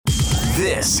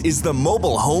This is the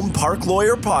Mobile Home Park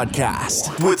Lawyer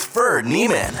Podcast with Ferd.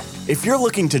 If you're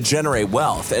looking to generate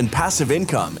wealth and passive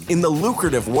income in the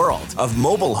lucrative world of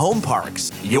mobile home parks,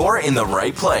 you're in the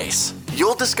right place.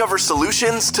 You'll discover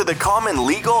solutions to the common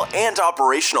legal and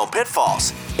operational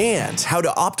pitfalls and how to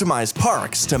optimize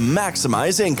parks to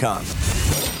maximize income.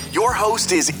 Your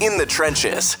host is in the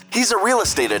trenches. He's a real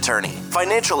estate attorney,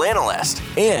 financial analyst,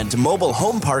 and mobile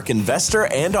home park investor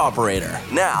and operator.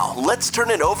 Now, let's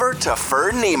turn it over to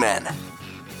Ferd.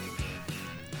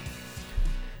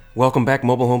 Welcome back,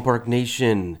 Mobile Home Park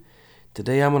Nation.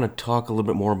 Today I'm going to talk a little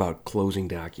bit more about closing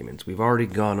documents. We've already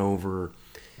gone over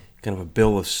kind of a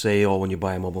bill of sale when you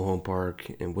buy a mobile home park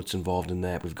and what's involved in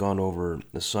that. We've gone over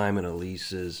assignment of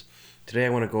leases. Today I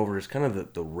want to go over just kind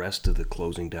of the rest of the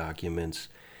closing documents.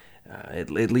 At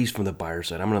least from the buyer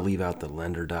side. I'm going to leave out the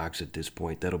lender docs at this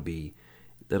point. That'll be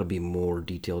more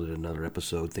detailed in another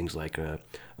episode. Things like a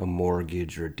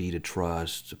mortgage or a deed of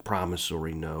trust, a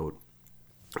promissory note,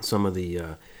 some of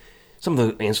the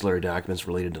ancillary documents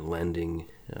related to lending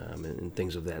and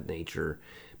things of that nature.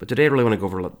 But today I really want to go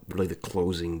over really the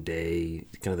closing day,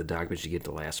 kind of the documents you get at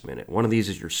the last minute. One of these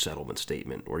is your settlement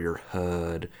statement or your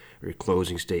HUD or your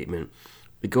closing statement.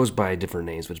 It goes by different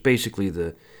names, but it's basically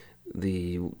the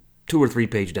 2 or 3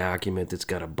 page document that's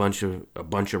got a bunch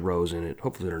of rows in it.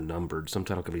 Hopefully they're numbered. Some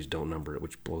title companies don't number it,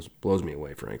 which blows me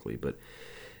away, frankly. But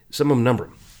some of them number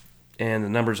them, and the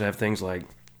numbers have things like,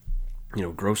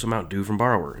 gross amount due from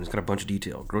borrower, and it's got a bunch of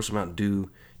detail. Gross amount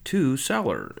due to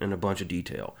seller, and a bunch of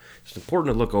detail. It's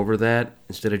important to look over that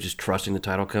instead of just trusting the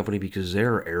title company, because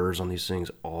there are errors on these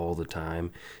things all the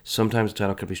time. Sometimes the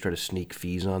title companies try to sneak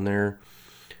fees on there.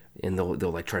 And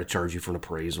they'll like try to charge you for an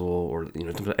appraisal, or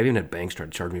I've even had banks try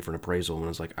to charge me for an appraisal, and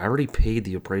it's like, I already paid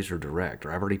the appraiser direct,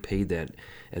 or I've already paid that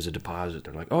as a deposit.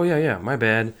 They're like, oh yeah, my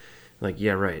bad. Like,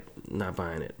 yeah, right, not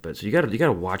buying it. But so you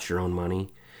gotta watch your own money.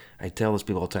 I tell this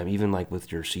people all the time, even like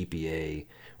with your CPA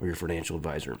or your financial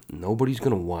advisor, nobody's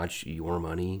gonna watch your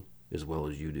money as well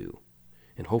as you do,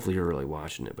 and hopefully you're really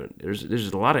watching it. But there's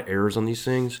a lot of errors on these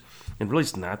things, and really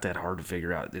it's not that hard to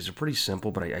figure out. These are pretty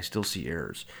simple, but I still see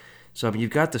errors. So if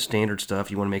you've got the standard stuff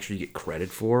you want to make sure you get credit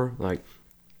for, like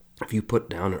if you put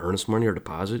down an earnest money or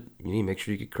deposit, you need to make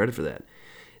sure you get credit for that.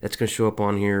 That's going to show up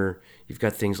on here. You've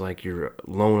got things like your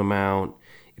loan amount.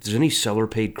 If there's any seller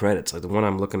paid credits, like the one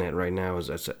I'm looking at right now, is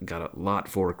that's got a lot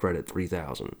 4 credit,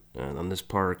 $3,000. On this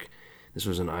park, this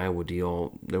was an Iowa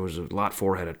deal. There was a lot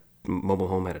 4 had a mobile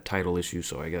home had a title issue,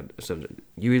 so I said,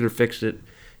 you either fix it,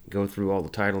 go through all the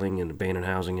titling and Abandoned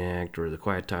Housing Act or the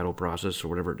quiet title process or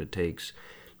whatever it takes,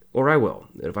 or I will.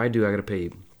 If I do, I got to pay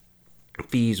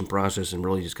fees and process, and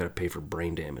really just got to pay for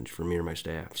brain damage for me or my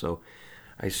staff. So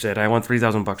I said, I want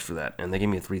 $3,000 for that, and they gave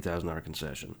me a $3,000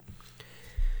 concession.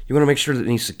 You want to make sure that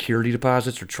any security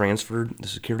deposits are transferred. The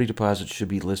security deposits should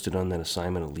be listed on that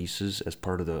assignment of leases as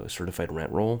part of the certified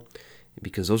rent roll,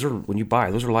 because those are, when you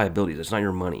buy, those are liabilities. That's not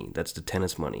your money. That's the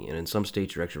tenant's money. And in some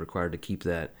states, you're actually required to keep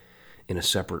that in a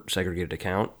separate segregated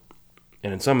account.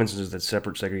 And in some instances, that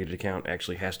separate segregated account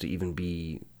actually has to even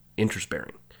be interest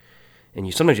bearing,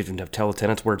 and sometimes you have to tell the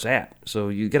tenants where it's at. So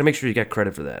you got to make sure you got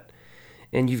credit for that,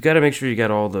 and you've got to make sure you got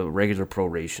all the regular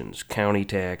prorations, county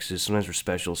taxes. Sometimes there's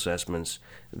special assessments.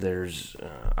 There's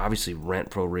obviously rent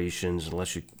prorations,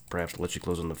 unless you let you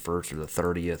close on the 1st or the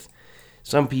 30th.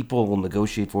 Some people will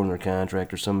negotiate for in their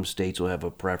contract, or some states will have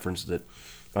a preference that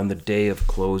on the day of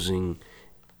closing,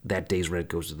 that day's rent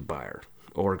goes to the buyer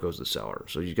or it goes to the seller.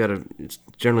 So it's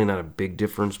generally not a big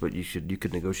difference, but you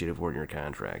could negotiate it for in your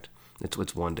contract. It's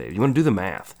one day. You want to do the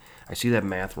math. I see that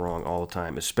math wrong all the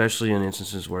time, especially in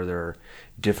instances where there are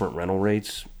different rental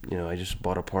rates. I just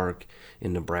bought a park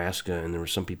in Nebraska, and there were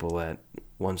some people at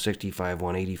 $165,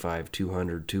 $185,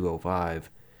 $200, $205.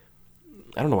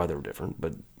 I don't know why they were different,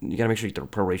 but you got to make sure you get the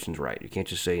prorations right. You can't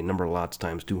just say number of lots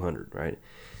times 200, right?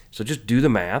 So just do the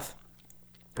math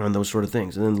on those sort of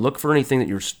things, and then look for anything that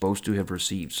you're supposed to have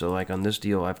received. So like on this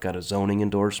deal, I've got a zoning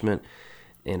endorsement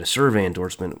and a survey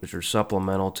endorsement, which are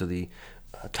supplemental to the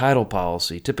title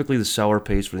policy. Typically the seller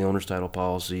pays for the owner's title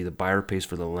policy, the buyer pays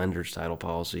for the lender's title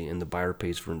policy, and the buyer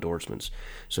pays for endorsements.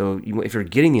 So if you're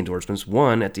getting the endorsements,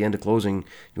 one, at the end of closing,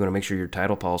 you want to make sure your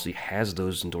title policy has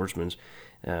those endorsements,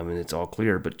 and it's all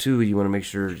clear. But two, you want to make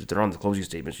sure that they're on the closing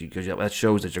statements, because that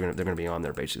shows that they're going to be on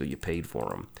there, basically. You paid for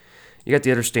them. You got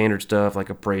the other standard stuff like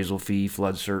appraisal fee,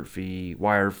 flood cert fee,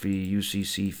 wire fee,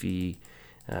 UCC fee.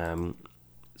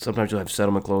 Sometimes you'll have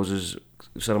settlement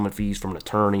fees from an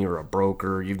attorney or a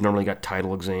broker. You've normally got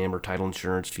title exam or title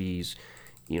insurance fees,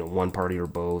 one party or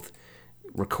both.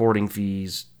 Recording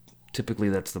fees, typically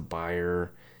that's the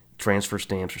buyer. Transfer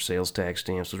stamps or sales tax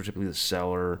stamps, those are typically the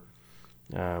seller.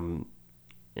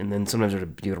 And then sometimes you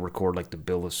got to record like the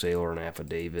bill of sale or an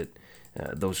affidavit,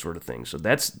 those sort of things. So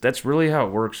that's really how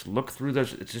it works. Look through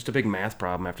those. It's just a big math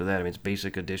problem after that. I mean, it's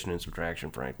basic addition and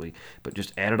subtraction, frankly. But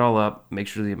just add it all up. Make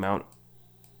sure the amount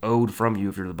owed from you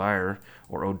if you're the buyer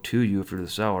or owed to you if you're the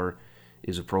seller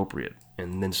is appropriate,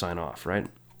 and then sign off, right?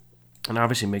 And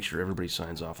obviously make sure everybody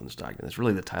signs off on this document. It's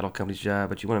really the title company's job,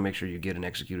 but you want to make sure you get an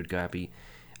executed copy.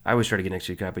 I always try to get an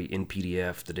executed copy in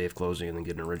PDF the day of closing and then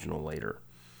get an original later.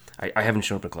 I haven't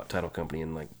shown up at a title company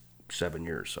in like 7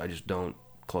 years, so I just don't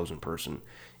close in person.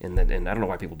 And I don't know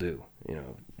why people do. You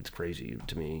know, it's crazy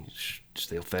to me. Just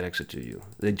they'll FedEx it to you.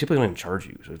 They typically don't even charge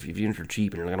you. So if you're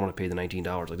cheap and you're like, I don't want to pay the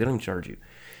 $19, like they don't even charge you.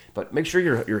 But make sure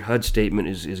your HUD statement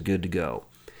is good to go.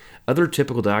 Other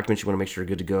typical documents you want to make sure are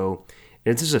good to go.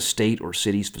 And if this is a state or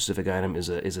city specific item, is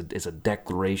a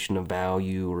declaration of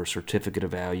value or a certificate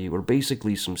of value or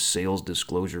basically some sales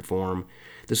disclosure form.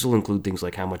 This will include things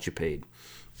like how much you paid.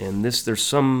 And there's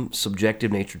some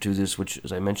subjective nature to this, which,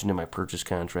 as I mentioned in my purchase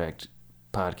contract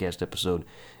podcast episode,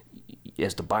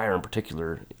 as the buyer in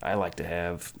particular, I like to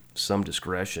have some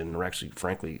discretion, or actually,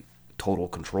 frankly, total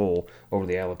control over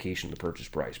the allocation of the purchase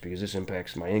price, because this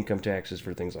impacts my income taxes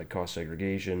for things like cost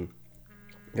segregation.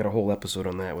 Got a whole episode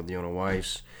on that with Yona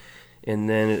Weiss. And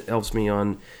then it helps me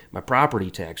on my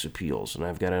property tax appeals, and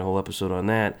I've got a whole episode on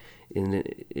that.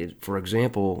 And for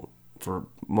example, for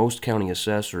most county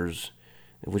assessors,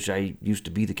 which I used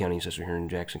to be the county assessor here in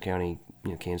Jackson County,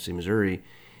 Kansas City, Missouri,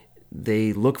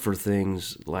 they look for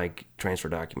things like transfer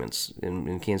documents.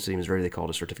 In Kansas City, Missouri, they call it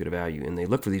a certificate of value, and they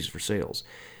look for these for sales.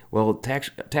 Well,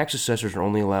 tax assessors are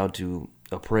only allowed to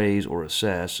appraise or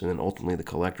assess, and then ultimately the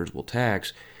collectors will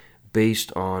tax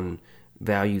based on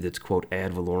value that's, quote,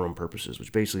 ad valorem purposes,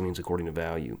 which basically means according to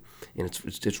value. And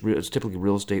it's typically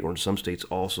real estate, or in some states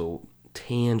also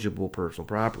tangible personal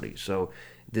property. So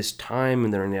this time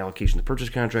during the allocation of the purchase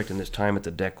contract and this time at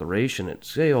the declaration at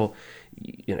sale,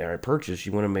 or at purchase,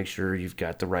 you want to make sure you've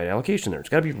got the right allocation there. It's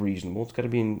got to be reasonable. It's got to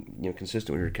be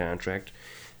consistent with your contract,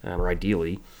 or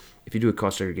ideally. If you do a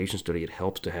cost segregation study, it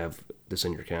helps to have this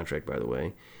in your contract, by the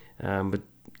way. But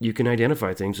you can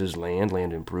identify things as land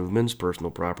improvements,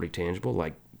 personal property tangible,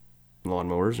 like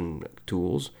lawnmowers and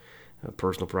tools,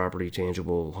 personal property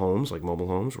tangible homes, like mobile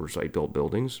homes or site-built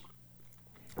buildings.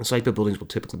 And site-built buildings will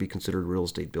typically be considered real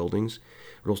estate buildings.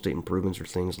 Real estate improvements are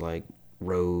things like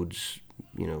roads,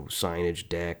 signage,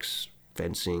 decks,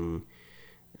 fencing,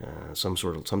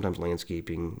 sometimes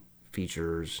landscaping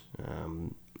features,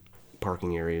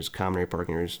 parking areas, common area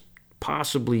parking areas,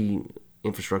 possibly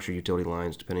infrastructure utility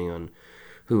lines, depending on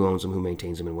who owns them, who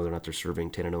maintains them, and whether or not they're serving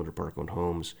tenant-owned or park-owned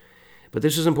homes. But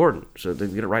this is important, so they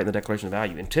get it right in the declaration of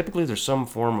value. And typically, there's some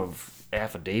form of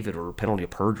affidavit or penalty of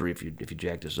perjury if you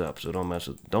jack this up. So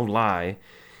don't lie,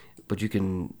 but you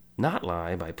can not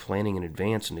lie by planning in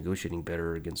advance and negotiating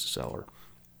better against the seller.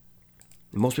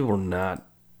 And most people are not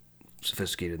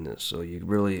sophisticated in this, so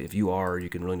if you are, you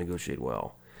can really negotiate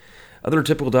well. Other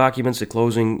typical documents at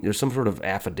closing, there's some sort of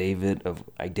affidavit of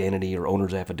identity or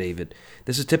owner's affidavit.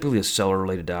 This is typically a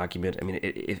seller-related document. I mean,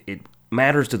 it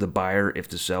matters to the buyer if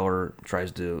the seller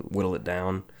tries to whittle it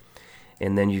down.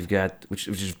 And then you've got, which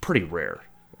is pretty rare.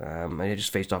 I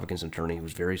just faced off against an attorney who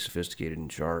was very sophisticated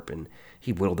and sharp, and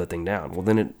he whittled that thing down. Well,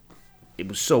 then it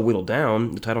was so whittled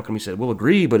down, the title company said, we'll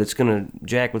agree, but it's going to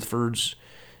jack with Ferd's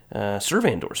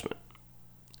survey endorsement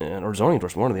or zoning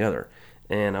endorsement, one or the other.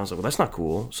 And I was like, well, that's not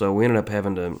cool. So we ended up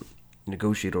having to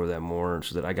negotiate over that more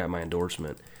so that I got my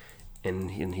endorsement.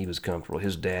 And he was comfortable.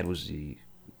 His dad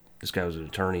this guy was an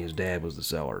attorney. His dad was the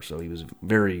seller. So he was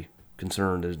very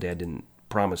concerned that his dad didn't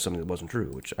promise something that wasn't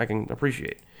true, which I can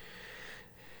appreciate.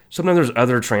 Sometimes there's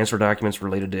other transfer documents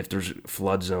related to if there's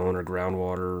flood zone or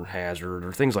groundwater hazard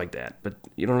or things like that. But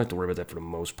you don't have to worry about that for the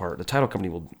most part. The title company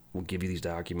will give you these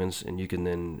documents, and you can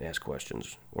then ask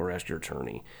questions or ask your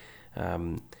attorney.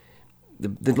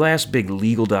 The last big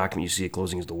legal document you see at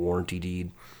closing is the warranty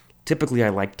deed. Typically, I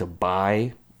like to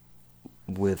buy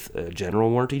with a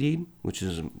general warranty deed, which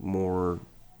is more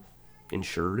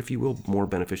insured, if you will, more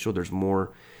beneficial. There's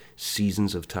more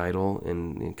seasons of title,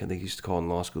 and they used to call in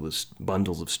law school this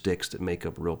bundles of sticks that make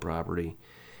up real property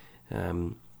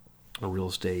or real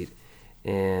estate.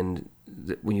 And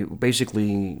when you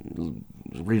basically,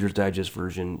 Reader's Digest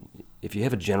version, if you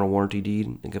have a general warranty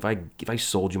deed, like if I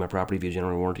sold you my property via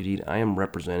general warranty deed, I am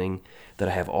representing that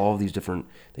I have all of these different,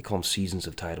 they call them seasons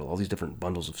of title, all these different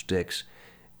bundles of sticks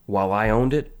while I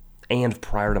owned it and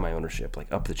prior to my ownership,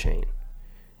 like up the chain,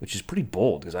 which is pretty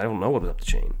bold because I don't know what was up the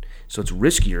chain. So it's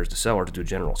riskier as the seller to do a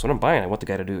general. So when I'm buying, I want the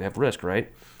guy to have risk,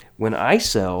 right? When I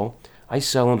sell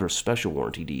under a special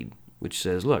warranty deed, which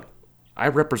says, look, I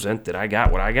represent that I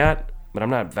got what I got, but I'm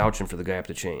not vouching for the guy up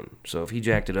the chain. So if he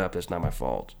jacked it up, that's not my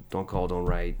fault. Don't call, don't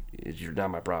write. You're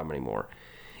not my problem anymore.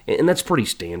 And that's pretty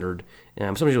standard.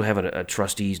 Sometimes you'll have a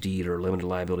trustee's deed or a limited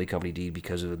liability company deed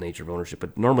because of the nature of ownership,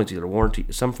 but normally it's either warranty,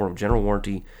 some form of general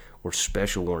warranty or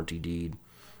special warranty deed.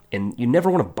 And you never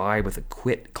want to buy with a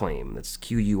quit claim. That's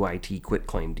QUIT, quit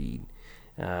claim deed.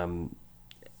 Or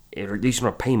at least you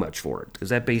don't pay much for it, because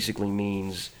that basically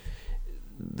means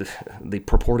the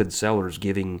purported seller's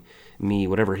giving me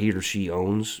whatever he or she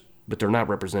owns, but they're not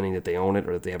representing that they own it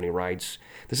or that they have any rights.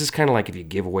 This is kind of like if you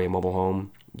give away a mobile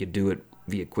home, you do it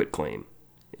via quit claim.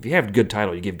 If you have good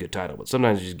title, you give good title. But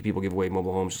sometimes people give away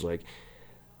mobile homes just like,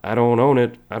 I don't own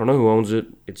it. I don't know who owns it.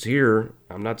 It's here.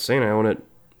 I'm not saying I own it.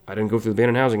 I didn't go through the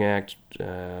Abandoned Housing Act.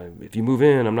 If you move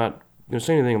in, I'm not going to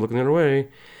say anything. I'm looking the other way.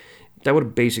 That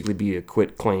would basically be a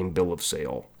quit claim bill of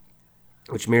sale,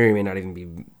 which may or may not even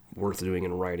be worth doing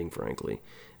in writing, frankly.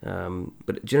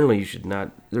 But generally, you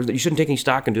shouldn't take any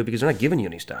stock into it because they're not giving you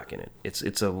any stock in it.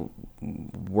 It's a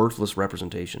worthless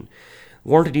representation.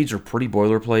 Warranty deeds are pretty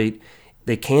boilerplate.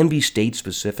 They can be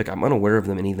state-specific. I'm unaware of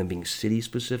any of them being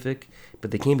city-specific, but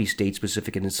they can be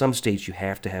state-specific. And in some states, you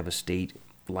have to have a state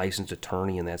licensed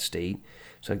attorney in that state.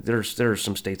 So there are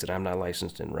some states that I'm not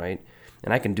licensed in, right?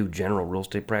 And I can do general real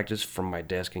estate practice from my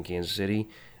desk in Kansas City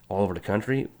all over the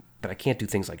country, but I can't do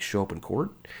things like show up in court.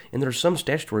 And there are some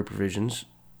statutory provisions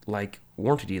like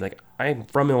warranty deed. Like, I'm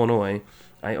from Illinois.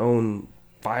 I own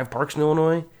 5 parks in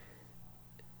Illinois.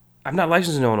 I'm not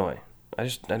licensed in Illinois. I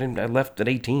left at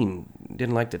 18.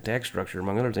 Didn't like the tax structure,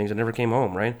 among other things. I never came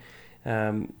home, right?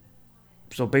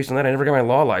 So based on that, I never got my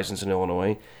law license in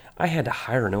Illinois. I had to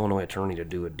hire an Illinois attorney to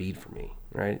do a deed for me,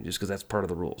 right? Just because that's part of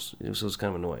the rules. So it was kind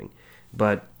of annoying.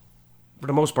 But for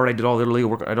the most part, I did all the legal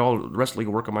work. I did all the rest of the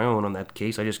legal work on my own on that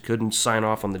case. I just couldn't sign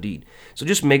off on the deed. So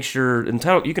just make sure, and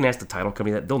you can ask the title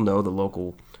company that. They'll know the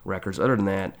local records. Other than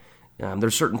that,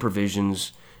 there's certain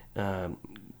provisions,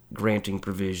 granting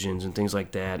provisions and things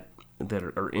like that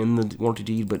are in the warranty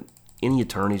deed, but any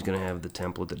attorney is going to have the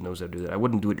template that knows how to do that. I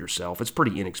wouldn't do it yourself. It's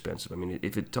pretty inexpensive. I mean,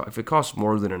 if it costs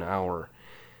more than an hour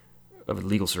of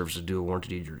legal service to do a warranty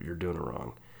deed, you're doing it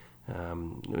wrong.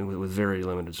 With very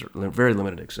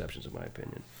limited exceptions, in my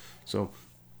opinion. So,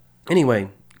 anyway,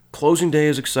 closing day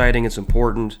is exciting. It's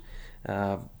important.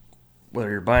 Whether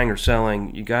you're buying or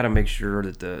selling, you got to make sure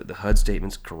that the HUD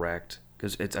statement's correct,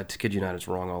 because I kid you not, it's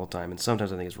wrong all the time, and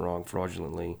sometimes I think it's wrong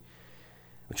fraudulently.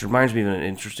 Which reminds me of an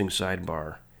interesting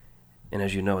sidebar. And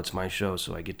as you know, it's my show,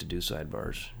 so I get to do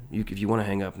sidebars. If you want to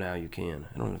hang up now, you can.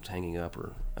 I don't have to hanging up,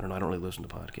 or I don't know. I don't really listen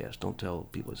to podcasts. Don't tell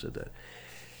people I said that.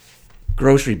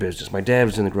 Grocery business. My dad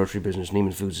was in the grocery business.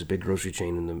 Neiman Foods is a big grocery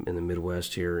chain in the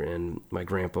Midwest here, and my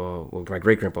great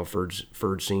grandpa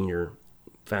Ferd Sr.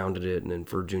 founded it, and then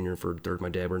Ferd Jr. and Ferd III. My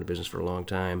dad were in the business for a long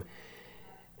time,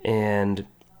 and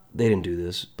they didn't do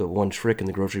this. But one trick in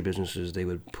the grocery business is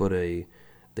they'd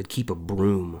keep a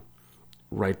broom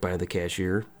right by the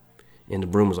cashier, and the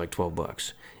broom was like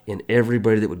 $12. And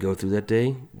everybody that would go through that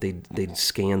day, they'd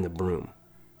scan the broom,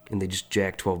 and they just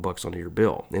jack $12 onto your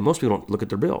bill. And most people don't look at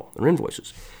their bill, their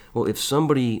invoices. Well, if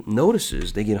somebody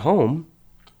notices, they get home,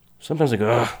 sometimes they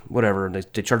go, whatever,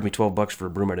 they charge me $12 for a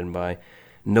broom I didn't buy,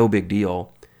 no big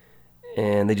deal,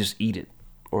 and they just eat it,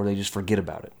 or they just forget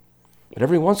about it. But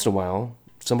every once in a while,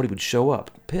 somebody would show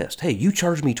up pissed. Hey, you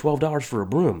charged me $12 for a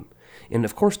broom. And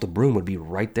of course the broom would be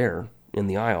right there in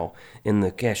the aisle, and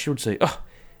the cashier would say,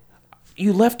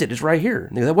 you left it, it's right here.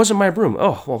 That wasn't my broom.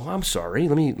 Oh, well, I'm sorry.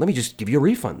 Let me just give you a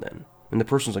refund then. And the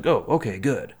person's like, oh, okay,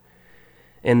 good.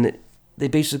 And they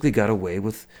basically got away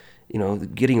with,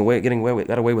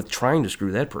 got away with trying to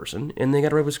screw that person, and they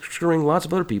got away with screwing lots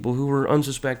of other people who were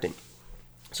unsuspecting.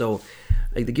 So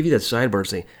they give you that sidebar and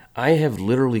say, I have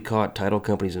literally caught title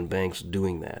companies and banks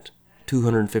doing that.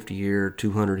 $250 here,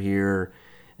 $200 here,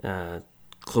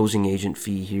 closing agent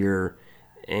fee here,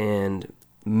 and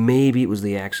maybe it was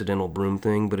the accidental broom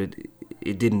thing, but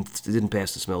it didn't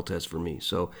pass the smell test for me.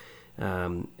 So,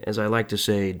 as I like to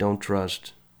say, don't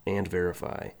trust and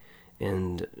verify,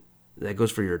 and that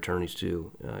goes for your attorneys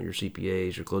too, your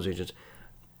CPAs, your closing agents.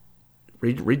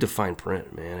 Read the fine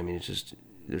print, man. I mean, it's just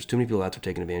there's too many people out there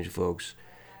taking advantage of folks,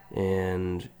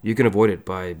 and you can avoid it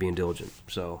by being diligent.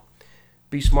 So,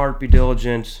 be smart, be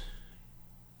diligent.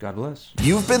 God bless.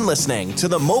 You've been listening to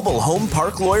the Mobile Home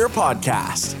Park Lawyer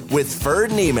Podcast with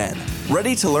Ferd Neiman.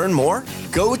 Ready to learn more?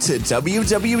 Go to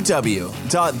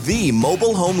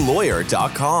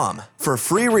www.themobilehomelawyer.com for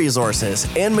free resources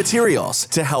and materials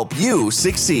to help you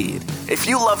succeed. If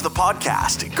you love the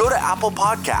podcast, go to Apple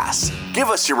Podcasts, give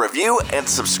us your review, and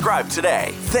subscribe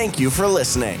today. Thank you for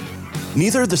listening.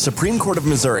 Neither the Supreme Court of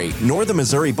Missouri nor the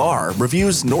Missouri Bar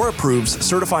reviews nor approves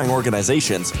certifying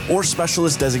organizations or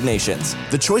specialist designations.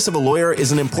 The choice of a lawyer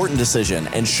is an important decision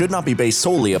and should not be based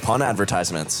solely upon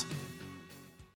advertisements.